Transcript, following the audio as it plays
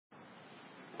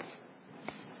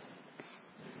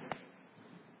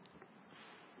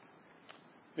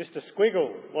Mr.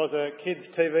 Squiggle was a kids'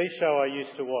 TV show I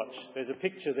used to watch. There's a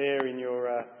picture there in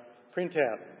your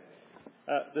printout.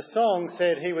 The song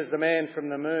said he was the man from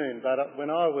the moon, but when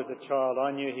I was a child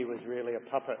I knew he was really a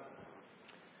puppet.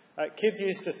 Kids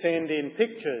used to send in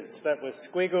pictures that were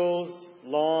squiggles,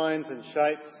 lines and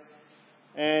shapes,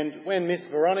 and when Miss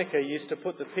Veronica used to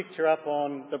put the picture up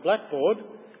on the blackboard,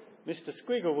 Mr.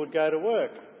 Squiggle would go to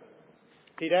work.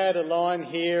 He'd add a line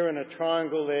here and a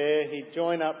triangle there, he'd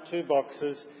join up two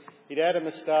boxes, he'd add a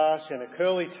moustache and a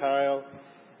curly tail,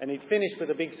 and he'd finish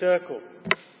with a big circle.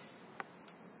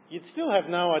 You'd still have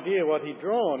no idea what he'd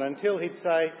drawn until he'd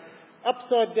say,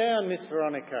 "Upside down, Miss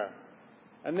Veronica."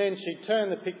 And then she'd turn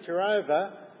the picture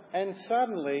over and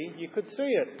suddenly you could see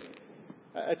it.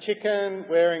 A chicken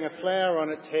wearing a flower on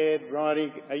its head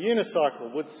riding a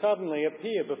unicycle would suddenly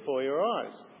appear before your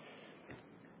eyes.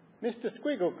 Mr.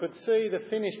 Squiggle could see the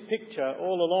finished picture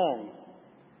all along,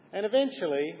 and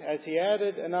eventually, as he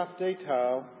added enough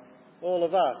detail, all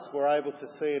of us were able to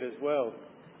see it as well.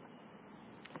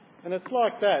 And it's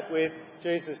like that with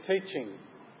Jesus' teaching.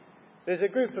 There's a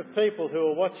group of people who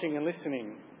are watching and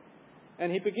listening,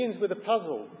 and he begins with a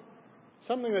puzzle,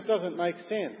 something that doesn't make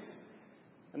sense,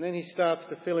 and then he starts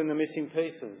to fill in the missing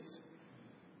pieces.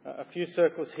 A few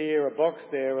circles here, a box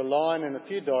there, a line and a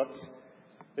few dots.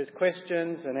 There's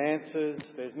questions and answers,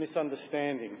 there's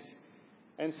misunderstandings.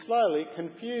 And slowly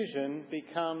confusion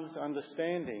becomes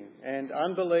understanding and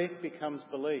unbelief becomes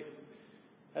belief,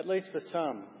 at least for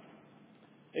some,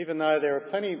 even though there are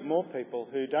plenty more people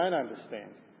who don't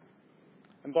understand.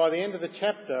 And by the end of the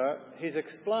chapter, he's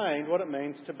explained what it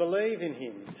means to believe in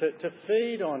him, to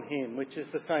feed on him, which is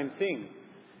the same thing.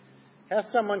 How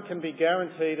someone can be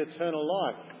guaranteed eternal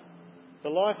life, the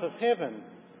life of heaven,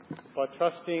 by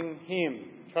trusting him,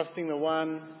 trusting the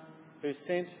one who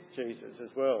sent Jesus as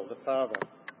well, the Father.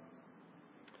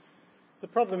 The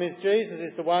problem is Jesus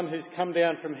is the one who's come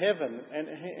down from heaven, and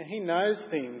he knows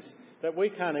things that we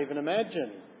can't even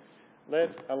imagine, let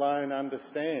alone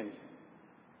understand.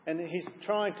 And he's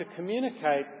trying to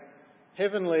communicate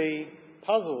heavenly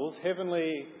puzzles,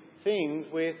 heavenly things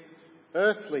with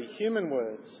earthly human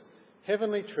words,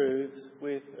 heavenly truths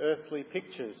with earthly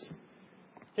pictures.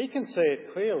 He can see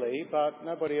it clearly, but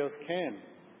nobody else can.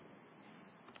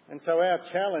 And so our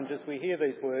challenge as we hear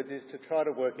these words is to try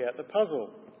to work out the puzzle,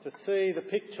 to see the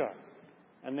picture,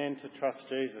 and then to trust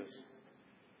Jesus.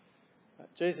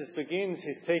 Jesus begins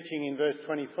his teaching in verse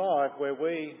 25, where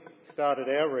we started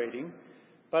our reading,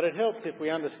 but it helps if we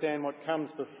understand what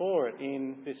comes before it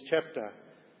in this chapter.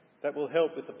 That will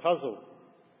help with the puzzle.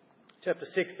 Chapter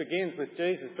 6 begins with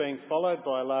Jesus being followed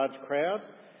by a large crowd.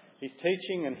 He's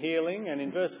teaching and healing, and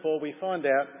in verse 4 we find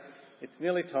out it's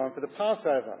nearly time for the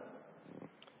Passover.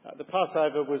 The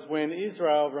Passover was when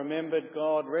Israel remembered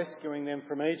God rescuing them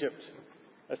from Egypt,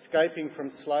 escaping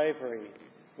from slavery,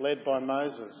 led by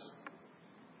Moses.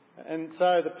 And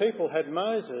so the people had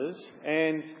Moses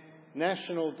and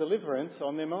national deliverance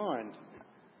on their mind.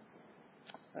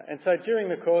 And so during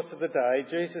the course of the day,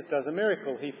 Jesus does a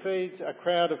miracle. He feeds a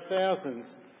crowd of thousands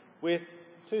with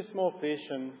 2 small fish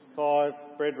and 5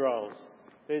 bread rolls.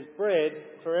 There's bread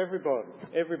for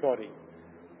everybody,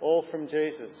 all from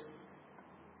Jesus.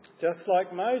 Just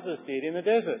like Moses did in the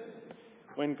desert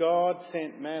when God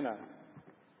sent manna.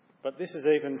 But this is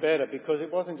even better because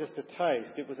it wasn't just a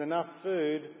taste, it was enough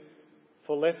food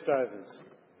for leftovers.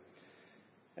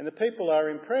 And the people are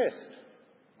impressed.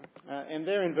 And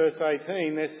there in verse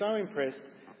 18, they're so impressed,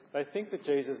 they think that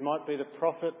Jesus might be the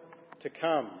prophet to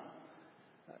come.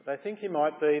 They think he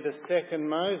might be the second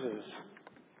Moses.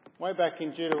 Way back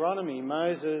in Deuteronomy,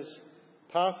 Moses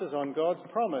passes on God's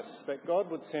promise that God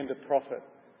would send a prophet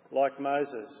like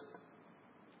Moses.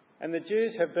 And the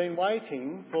Jews have been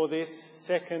waiting for this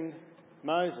second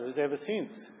Moses ever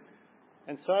since.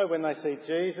 And so when they see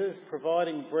Jesus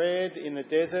providing bread in the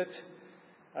desert,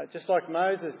 just like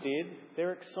Moses did,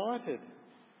 they're excited.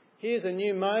 Here's a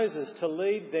new Moses to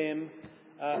lead them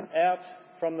out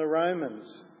from the Romans,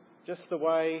 just the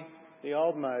way the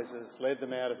old Moses led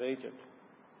them out of Egypt.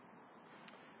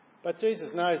 But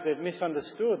Jesus knows they've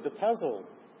misunderstood the puzzle.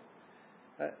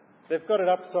 They've got it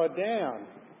upside down.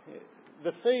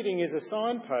 The feeding is a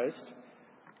signpost,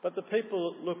 but the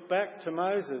people look back to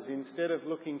Moses instead of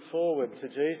looking forward to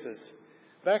Jesus.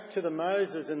 Back to the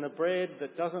Moses and the bread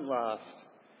that doesn't last,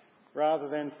 rather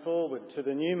than forward to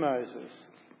the new Moses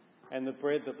and the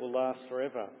bread that will last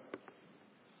forever.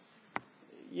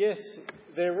 Yes,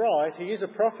 they're right, he is a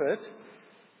prophet,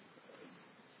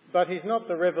 but he's not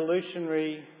the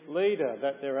revolutionary leader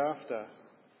that they're after.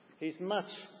 He's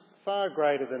far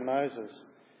greater than Moses.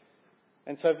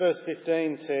 And so verse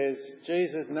 15 says,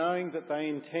 Jesus, knowing that they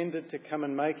intended to come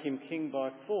and make him king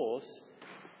by force,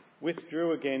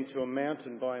 withdrew again to a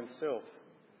mountain by himself.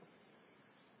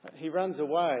 He runs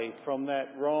away from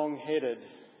that wrong-headed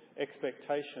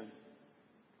expectation.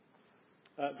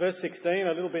 Verse 16,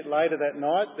 a little bit later that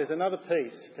night, there's another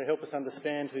piece to help us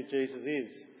understand who Jesus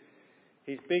is.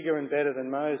 He's bigger and better than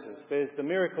Moses. There's the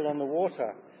miracle on the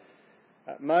water.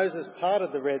 Moses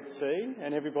parted the Red Sea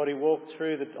and everybody walked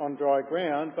through on dry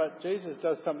ground, but Jesus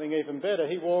does something even better.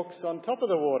 He walks on top of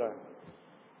the water,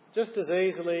 just as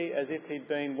easily as if he'd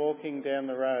been walking down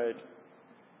the road.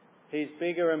 He's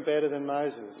bigger and better than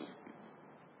Moses.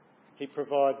 He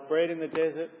provides bread in the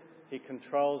desert. He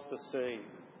controls the sea.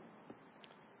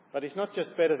 But he's not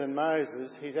just better than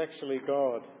Moses, he's actually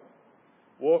God,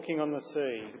 walking on the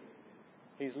sea.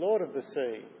 He's Lord of the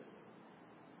sea.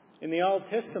 In the Old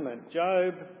Testament,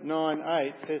 Job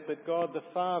 9:8 says that God the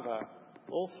Father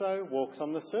also walks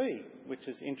on the sea, which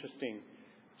is interesting.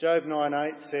 Job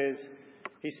 9:8 says,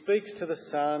 he speaks to the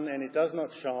sun and it does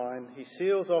not shine. He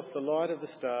seals off the light of the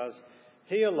stars.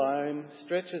 He alone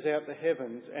stretches out the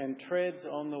heavens and treads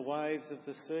on the waves of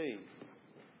the sea.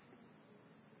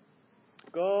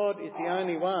 God is the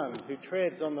only one who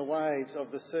treads on the waves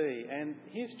of the sea, and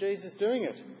here's Jesus doing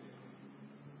it.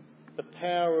 The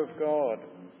power of God.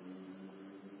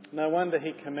 No wonder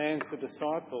he commands the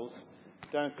disciples,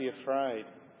 don't be afraid.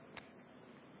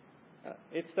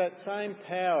 It's that same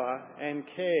power and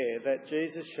care that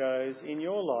Jesus shows in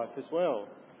your life as well,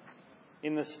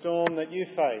 in the storm that you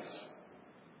face.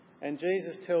 And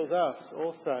Jesus tells us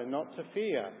also not to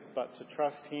fear, but to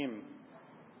trust him.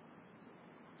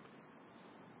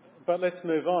 But let's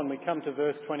move on. We come to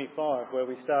verse 25 where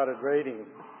we started reading.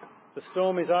 The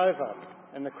storm is over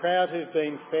and the crowd who've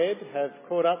been fed have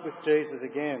caught up with Jesus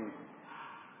again.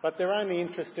 But they're only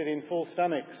interested in full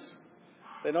stomachs.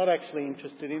 They're not actually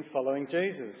interested in following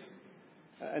Jesus.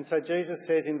 And so Jesus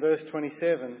says in verse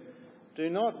 27, do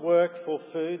not work for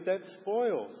food that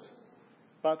spoils,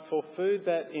 but for food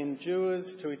that endures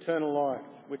to eternal life,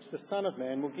 which the Son of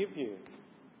Man will give you.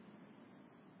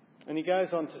 And he goes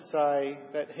on to say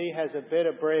that he has a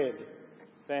better bread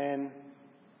than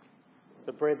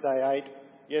the bread they ate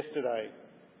yesterday.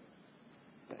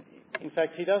 In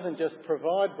fact, he doesn't just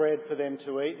provide bread for them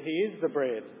to eat, he is the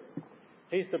bread.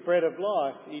 He's the bread of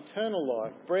life, eternal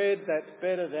life, bread that's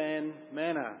better than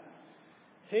manna.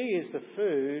 He is the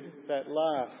food that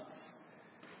lasts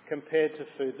compared to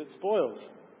food that spoils.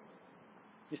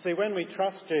 You see, when we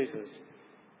trust Jesus,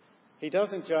 he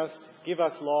doesn't just give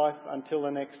us life until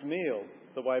the next meal,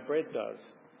 the way bread does.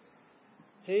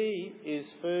 He is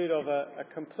food of a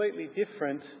completely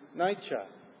different nature.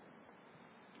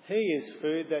 He is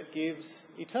food that gives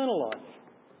eternal life.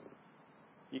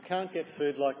 You can't get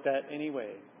food like that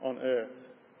anywhere on earth.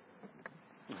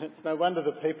 It's no wonder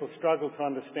the people struggle to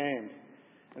understand.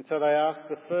 And so they ask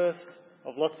the first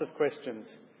of lots of questions.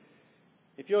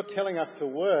 If you're telling us to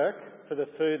work for the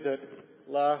food that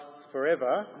lasts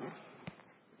forever,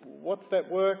 what's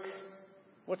that work?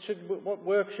 What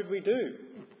work should we do?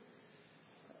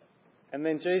 And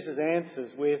then Jesus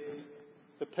answers with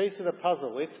the piece of the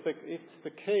puzzle. It's the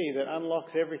key that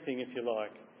unlocks everything, if you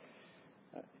like.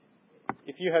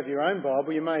 If you have your own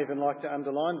Bible, you may even like to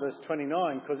underline verse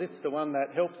 29 because it's the one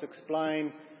that helps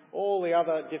explain all the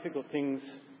other difficult things.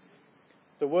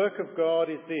 The work of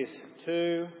God is this,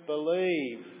 to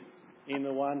believe in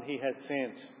the one he has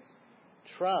sent.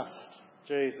 Trust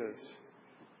Jesus.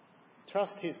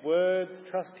 Trust his words,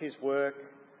 trust his work.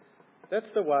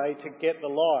 That's the way to get the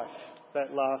life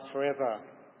that lasts forever.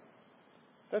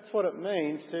 That's what it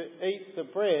means to eat the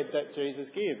bread that Jesus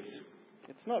gives.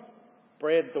 It's not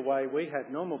bread the way we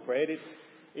have normal bread.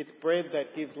 It's bread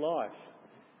that gives life.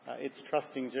 It's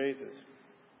trusting Jesus.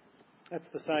 That's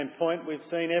the same point we've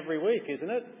seen every week, isn't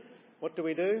it? What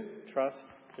do? Trust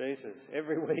Jesus.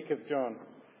 Every week of John.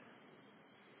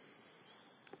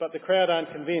 But the crowd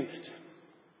aren't convinced.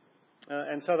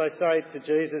 And so they say to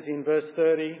Jesus in verse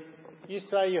 30, you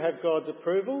say you have God's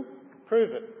approval?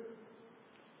 Prove it.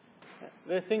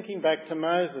 They're thinking back to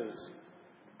Moses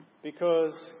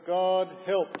because God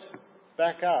helped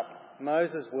back up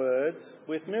Moses' words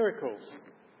with miracles.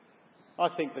 I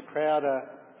think the crowd are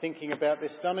thinking about their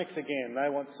stomachs again. They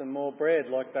want some more bread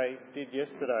like they did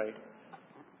yesterday.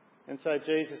 And so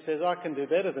Jesus says, I can do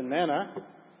better than manna.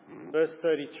 Verse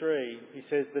 33, he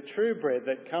says, the true bread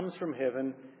that comes from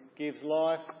heaven gives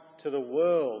life to the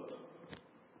world.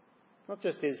 Not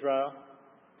just Israel,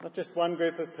 not just one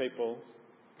group of people.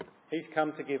 He's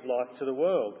come to give life to the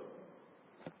world.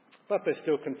 But they're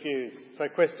still confused. So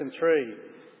question 3,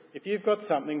 if you've got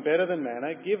something better than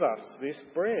manna, give us this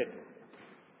bread.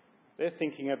 They're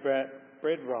thinking about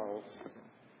bread rolls.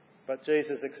 But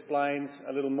Jesus explains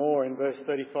a little more in verse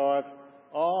 35,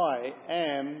 I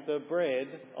am the bread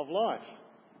of life.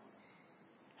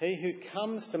 He who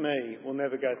comes to me will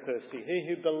never go thirsty. He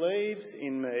who believes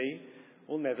in me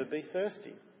will never be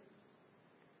thirsty.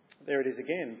 There it is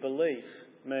again. Belief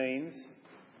means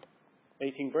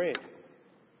eating bread.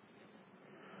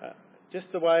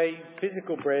 Just the way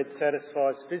physical bread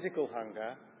satisfies physical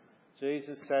hunger,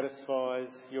 Jesus satisfies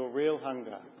your real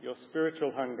hunger, your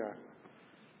spiritual hunger.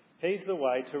 He's the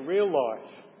way to real life.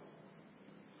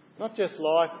 Not just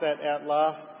life that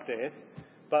outlasts death,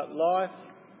 but life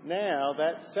now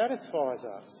that satisfies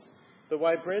us, the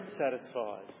way bread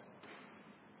satisfies.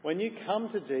 When you come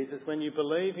to Jesus, when you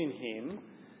believe in him,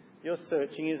 your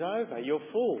searching is over. You're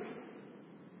full.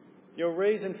 Your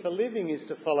reason for living is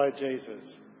to follow Jesus.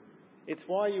 It's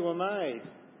why you were made.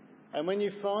 And when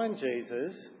you find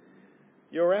Jesus,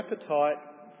 your appetite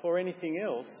for anything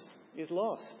else is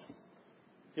lost.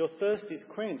 Your thirst is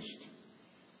quenched.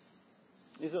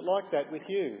 Is it like that with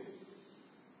you?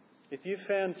 If you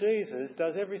found Jesus,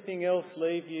 does everything else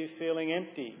leave you feeling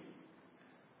empty?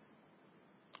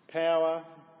 Power,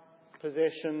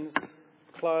 possessions,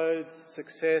 clothes,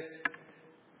 success,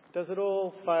 does it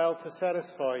all fail to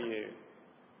satisfy you?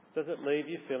 Does it leave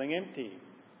you feeling empty?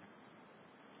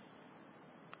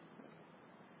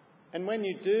 And when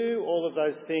you do all of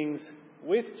those things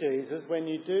with Jesus, when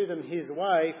you do them his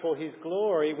way for his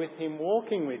glory, with him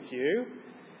walking with you,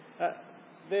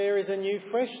 there is a new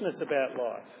freshness about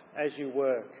life as you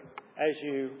work, as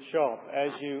you shop,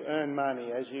 as you earn money,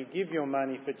 as you give your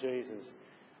money for Jesus,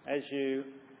 as you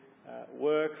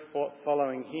work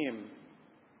following him.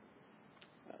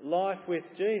 Life with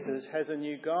Jesus has a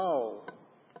new goal,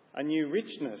 a new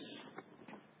richness.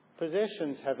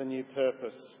 Possessions have a new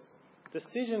purpose.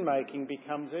 Decision-making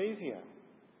becomes easier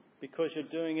because you're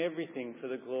doing everything for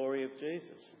the glory of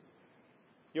Jesus.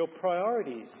 Your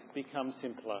priorities become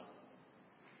simpler.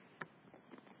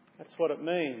 That's what it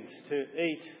means to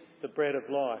eat the bread of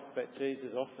life that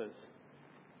Jesus offers,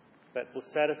 that will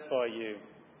satisfy you.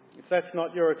 If that's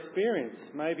not your experience,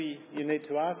 maybe you need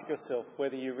to ask yourself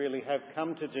whether you really have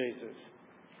come to Jesus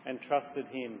and trusted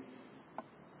him.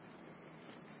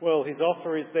 Well, his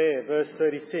offer is there, verse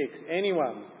 36.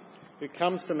 Anyone who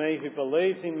comes to me, who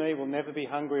believes in me, will never be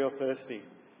hungry or thirsty.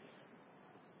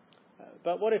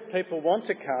 But what if people want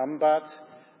to come but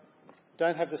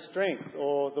don't have the strength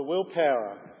or the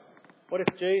willpower? What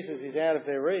if Jesus is out of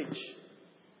their reach?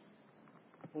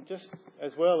 Well, just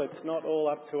as well, it's not all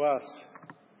up to us.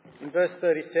 In verse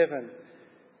 37,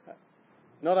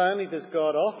 not only does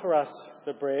God offer us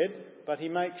the bread, but he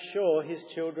makes sure his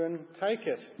children take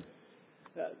it.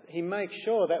 He makes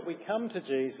sure that we come to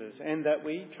Jesus and that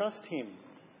we trust him.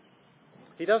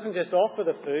 He doesn't just offer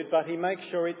the food, but he makes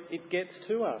sure it gets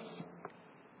to us.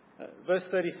 Verse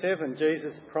 37,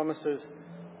 Jesus promises,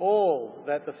 all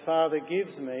that the Father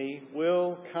gives me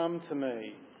will come to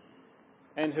me,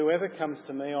 and whoever comes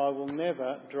to me I will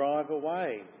never drive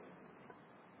away.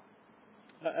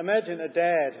 Imagine a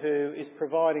dad who is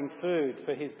providing food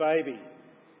for his baby.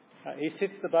 He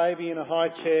sits the baby in a high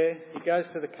chair, he goes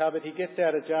to the cupboard, he gets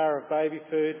out a jar of baby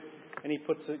food and he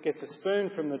gets a spoon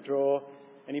from the drawer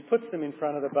and he puts them in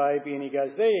front of the baby and he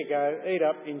goes, there you go, eat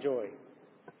up, enjoy.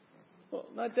 Well,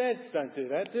 no, dads don't do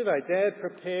that, do they? Dad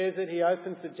prepares it, he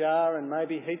opens the jar and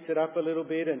maybe heats it up a little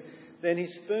bit and then he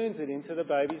spoons it into the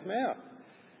baby's mouth.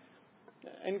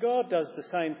 And God does the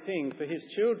same thing for his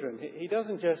children. He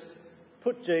doesn't just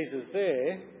put Jesus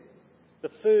there, the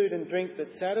food and drink that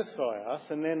satisfy us,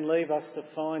 and then leave us to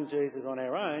find Jesus on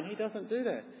our own. He doesn't do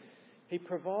that. He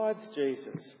provides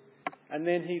Jesus, and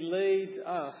then he leads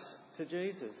us to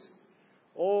Jesus.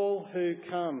 All who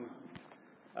come,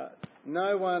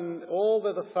 all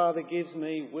that the Father gives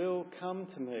me will come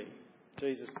to me,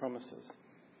 Jesus promises.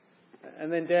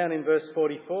 And then down in verse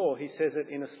 44, he says it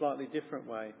in a slightly different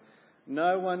way.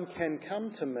 No one can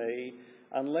come to me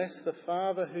unless the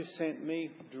Father who sent me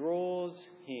draws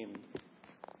him.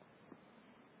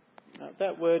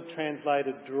 That word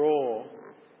translated draw,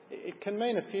 it can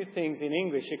mean a few things in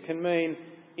English. It can mean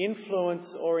influence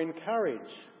or encourage.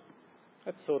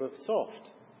 That's sort of soft.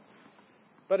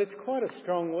 But it's quite a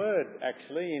strong word,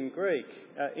 actually, in Greek.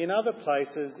 In other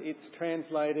places, it's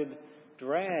translated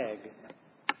drag.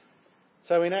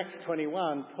 So in Acts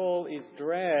 21, Paul is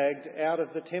dragged out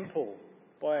of the temple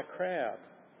by a crowd.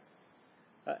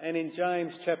 And in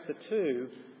James chapter 2,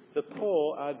 the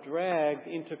poor are dragged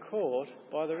into court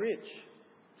by the rich.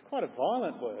 It's quite a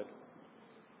violent word.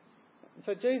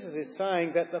 So Jesus is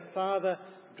saying that the Father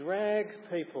drags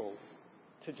people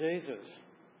to Jesus.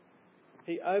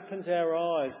 He opens our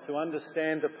eyes to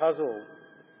understand the puzzle.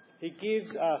 He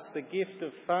gives us the gift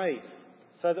of faith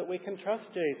so that we can trust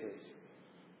Jesus.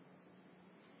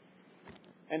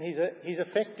 And he's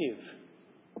effective.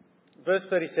 Verse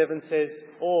 37 says,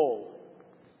 all,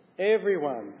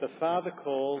 everyone the Father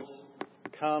calls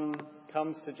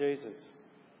comes to Jesus.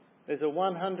 There's a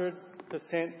 100%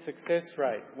 success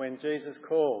rate when Jesus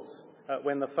calls,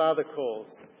 when the Father calls.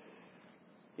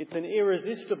 It's an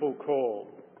irresistible call.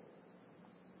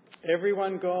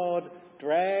 Everyone God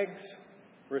drags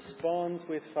responds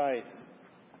with faith.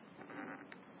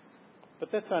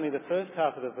 But that's only the first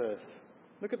half of the verse.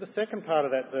 Look at the second part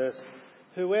of that verse.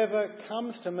 Whoever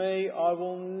comes to me, I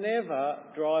will never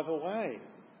drive away.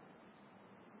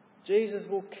 Jesus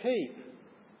will keep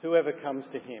whoever comes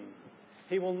to him.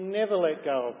 He will never let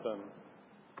go of them.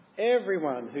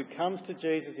 Everyone who comes to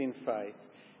Jesus in faith,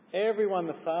 everyone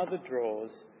the Father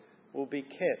draws, will be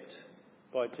kept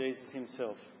by Jesus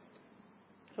himself.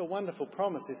 It's a wonderful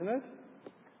promise, isn't it?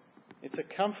 It's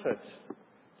a comfort.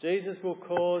 Jesus will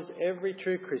cause every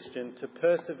true Christian to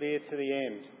persevere to the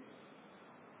end.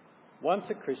 Once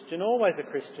a Christian, always a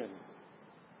Christian.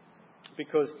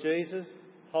 Because Jesus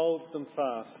holds them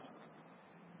fast.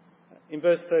 In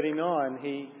verse 39,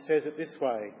 he says it this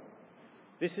way,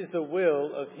 this is the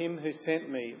will of him who sent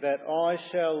me, that I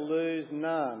shall lose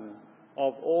none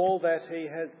of all that he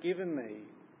has given me,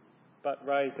 but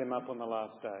raise them up on the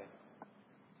last day.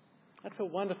 That's a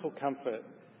wonderful comfort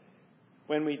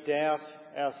when we doubt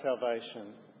our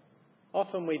salvation.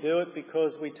 Often we do it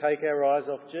because we take our eyes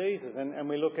off Jesus and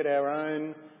we look at our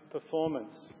own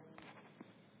performance.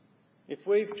 If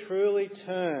we've truly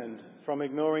turned from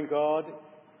ignoring God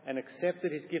and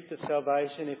accepted his gift of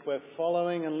salvation, if we're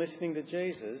following and listening to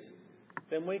Jesus,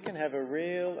 then we can have a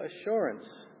real assurance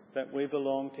that we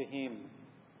belong to him,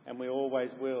 and we always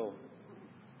will.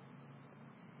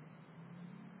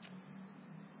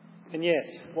 And yet,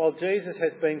 while Jesus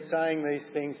has been saying these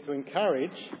things to encourage,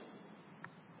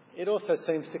 it also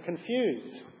seems to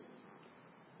confuse.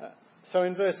 So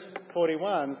in verse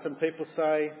 41, some people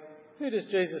say, who does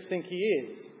Jesus think he is,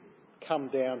 come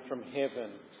down from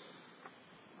heaven?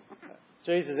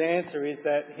 Jesus' answer is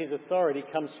that his authority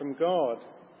comes from God.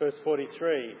 Verse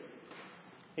 43.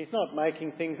 He's not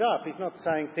making things up. He's not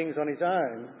saying things on his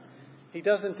own. He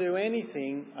doesn't do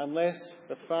anything unless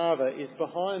the Father is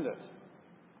behind it.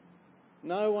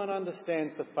 No one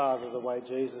understands the Father the way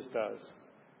Jesus does.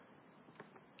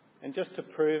 And just to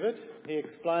prove it, he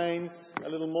explains a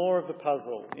little more of the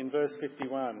puzzle in verse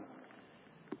 51.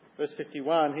 Verse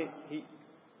 51,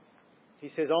 he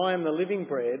says, I am the living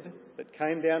bread that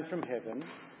came down from heaven.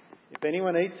 If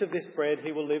anyone eats of this bread,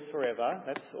 he will live forever.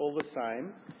 That's all the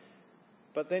same.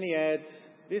 But then he adds,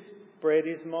 this bread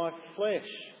is my flesh,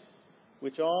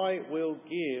 which I will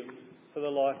give for the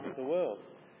life of the world.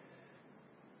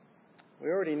 We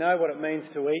already know what it means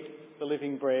to eat the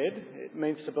living bread. It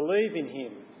means to believe in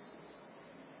him.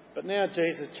 But now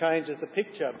Jesus changes the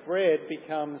picture. Bread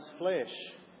becomes flesh.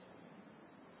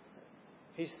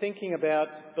 He's thinking about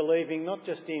believing not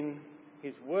just in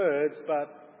his words,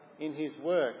 but in his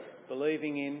work,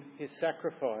 believing in his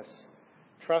sacrifice,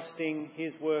 trusting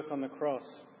his work on the cross.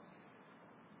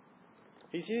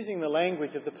 He's using the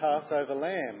language of the Passover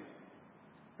lamb.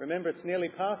 Remember, it's nearly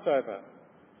Passover.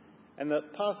 And the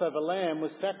Passover lamb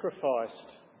was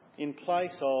sacrificed in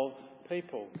place of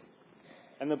people.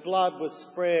 And the blood was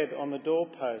spread on the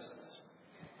doorposts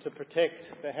to protect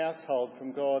the household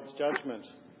from God's judgment.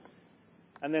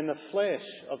 And then the flesh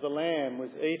of the lamb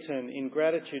was eaten in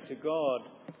gratitude to God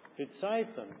who'd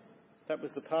saved them. That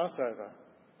was the Passover.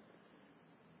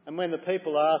 And when the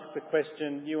people asked the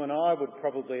question you and I would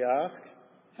probably ask,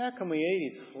 how can we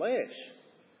eat his flesh?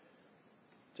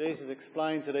 Jesus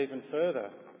explains it even further,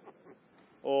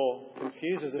 or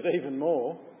confuses it even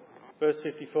more. Verse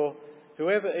 54,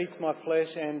 whoever eats my flesh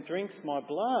and drinks my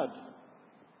blood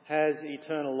has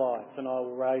eternal life, and I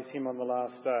will raise him on the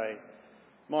last day.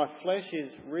 My flesh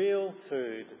is real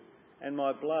food, and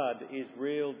my blood is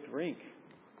real drink.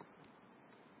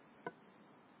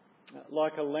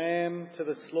 Like a lamb to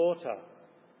the slaughter,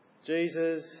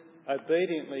 Jesus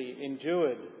obediently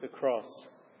endured the cross.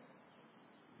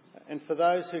 And for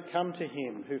those who come to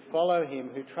him, who follow him,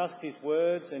 who trust his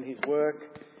words and his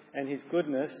work and his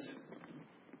goodness,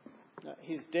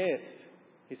 his death,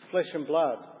 his flesh and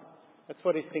blood, that's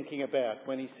what he's thinking about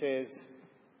when he says,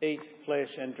 eat flesh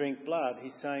and drink blood.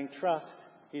 He's saying, trust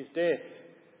his death.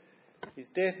 His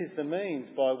death is the means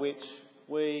by which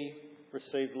we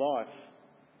receive life.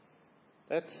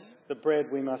 That's the bread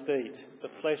we must eat, the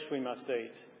flesh we must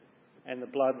eat, and the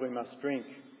blood we must drink.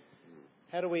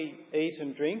 How do we eat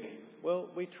and drink? Well,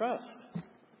 we trust.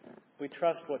 We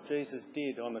trust what Jesus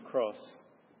did on the cross.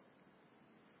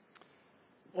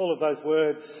 All of those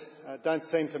words don't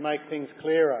seem to make things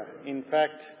clearer. In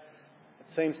fact,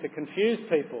 it seems to confuse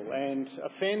people and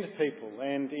offend people.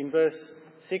 And in verse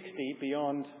 60,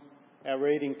 beyond our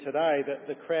reading today, that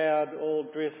the crowd all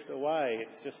drift away.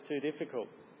 It's just too difficult.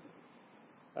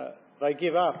 They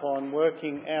give up on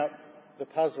working out the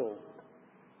puzzle.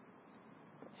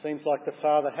 It seems like the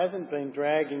Father hasn't been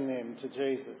dragging them to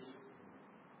Jesus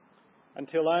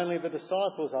until only the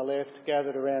disciples are left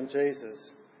gathered around Jesus.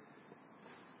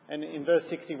 And in verse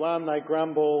 61, they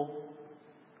grumble,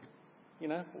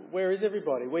 where is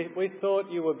everybody? We thought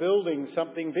you were building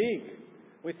something big.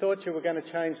 We thought you were going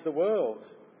to change the world.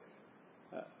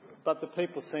 But the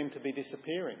people seem to be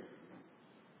disappearing.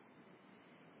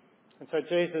 And so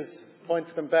Jesus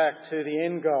points them back to the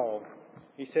end goal.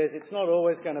 He says it's not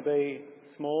always going to be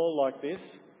small like this.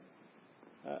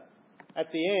 At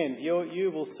the end,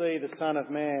 you will see the Son of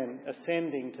Man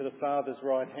ascending to the Father's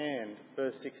right hand,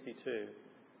 verse 62.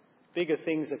 Bigger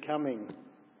things are coming.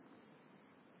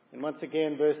 And once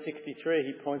again, verse 63,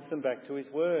 he points them back to his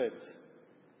words.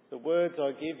 The words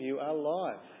I give you are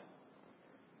life.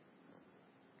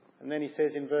 And then he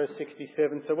says in verse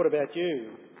 67, so what about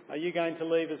you? Are you going to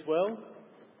leave as well?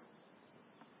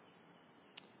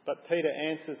 But Peter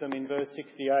answers them in verse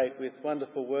 68 with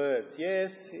wonderful words.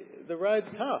 Yes, the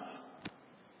road's tough.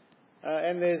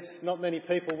 And there's not many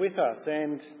people with us.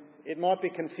 And it might be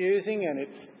confusing and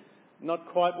it's not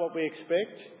quite what we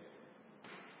expect.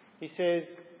 He says,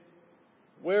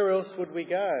 where else would we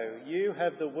go? You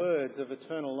have the words of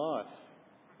eternal life.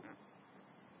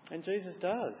 And Jesus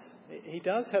does. He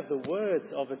does have the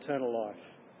words of eternal life.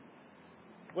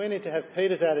 We need to have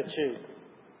Peter's attitude,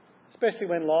 especially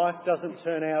when life doesn't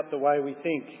turn out the way we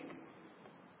think,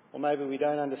 or maybe we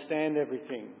don't understand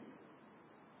everything.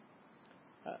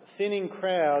 Thinning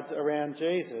crowds around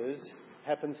Jesus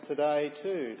happens today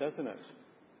too, doesn't it?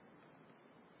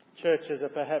 Churches are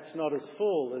perhaps not as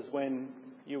full as when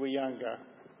you were younger.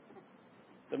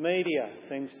 The media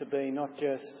seems to be not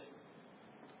just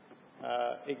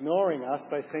ignoring us,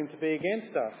 they seem to be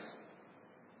against us.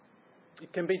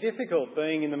 It can be difficult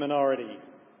being in the minority,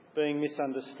 being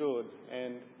misunderstood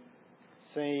and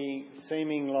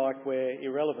seeming like we're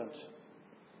irrelevant.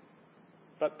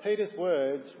 But Peter's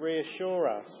words reassure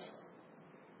us.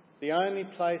 The only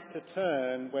place to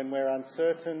turn when we're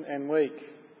uncertain and weak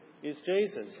is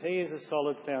Jesus. He is a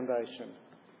solid foundation.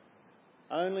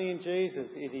 Only in Jesus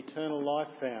is eternal life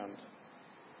found.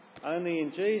 Only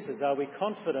in Jesus are we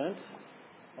confident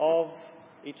of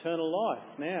eternal life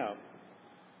now.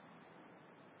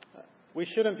 We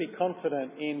shouldn't be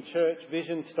confident in church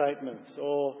vision statements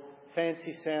or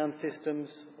fancy sound systems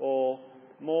or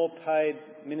more paid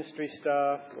ministry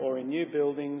staff or in new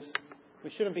buildings.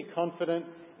 We shouldn't be confident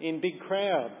in big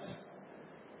crowds.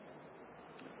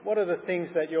 What are the things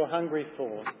that you're hungry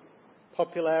for?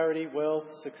 Popularity, wealth,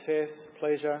 success,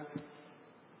 pleasure?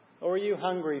 Or are you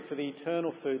hungry for the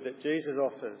eternal food that Jesus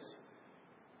offers?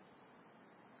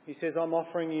 He says, I'm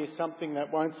offering you something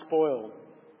that won't spoil.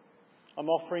 I'm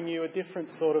offering you a different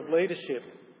sort of leadership,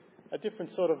 a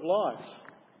different sort of life.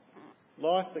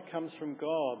 Life that comes from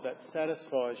God, that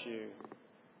satisfies you.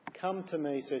 Come to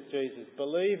me, says Jesus,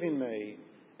 believe in me,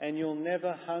 and you'll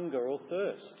never hunger or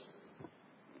thirst.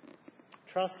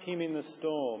 Trust him in the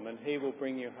storm and he will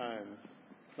bring you home.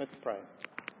 Let's pray.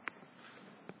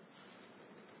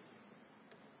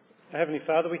 Heavenly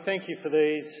Father, we thank you for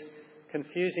these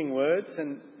confusing words,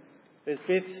 and there's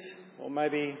bits, or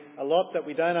maybe a lot, that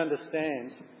we don't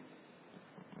understand.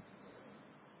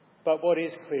 But what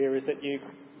is clear is that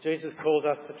Jesus calls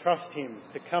us to trust him,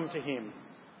 to come to him,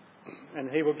 and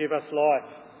he will give us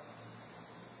life.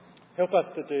 Help us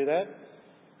to do that.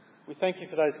 We thank you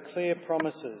for those clear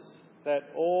promises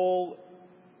that all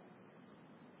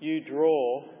you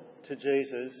draw to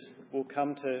Jesus will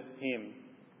come to him,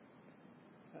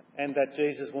 and that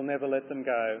Jesus will never let them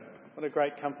go. What a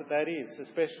great comfort that is,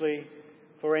 especially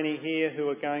for any here who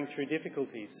are going through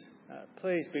difficulties.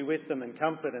 Please be with them and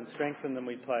comfort and strengthen them,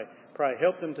 we pray.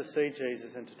 Help them to see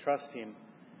Jesus and to trust him.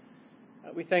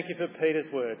 We thank you for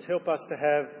Peter's words. Help us to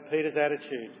have Peter's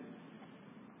attitude,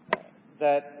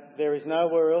 that there is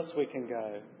nowhere else we can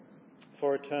go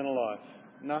for eternal life.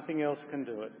 Nothing else can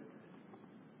do it.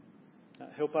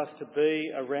 Help us to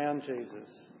be around Jesus,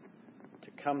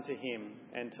 to come to him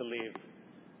and to live.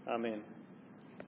 Amen.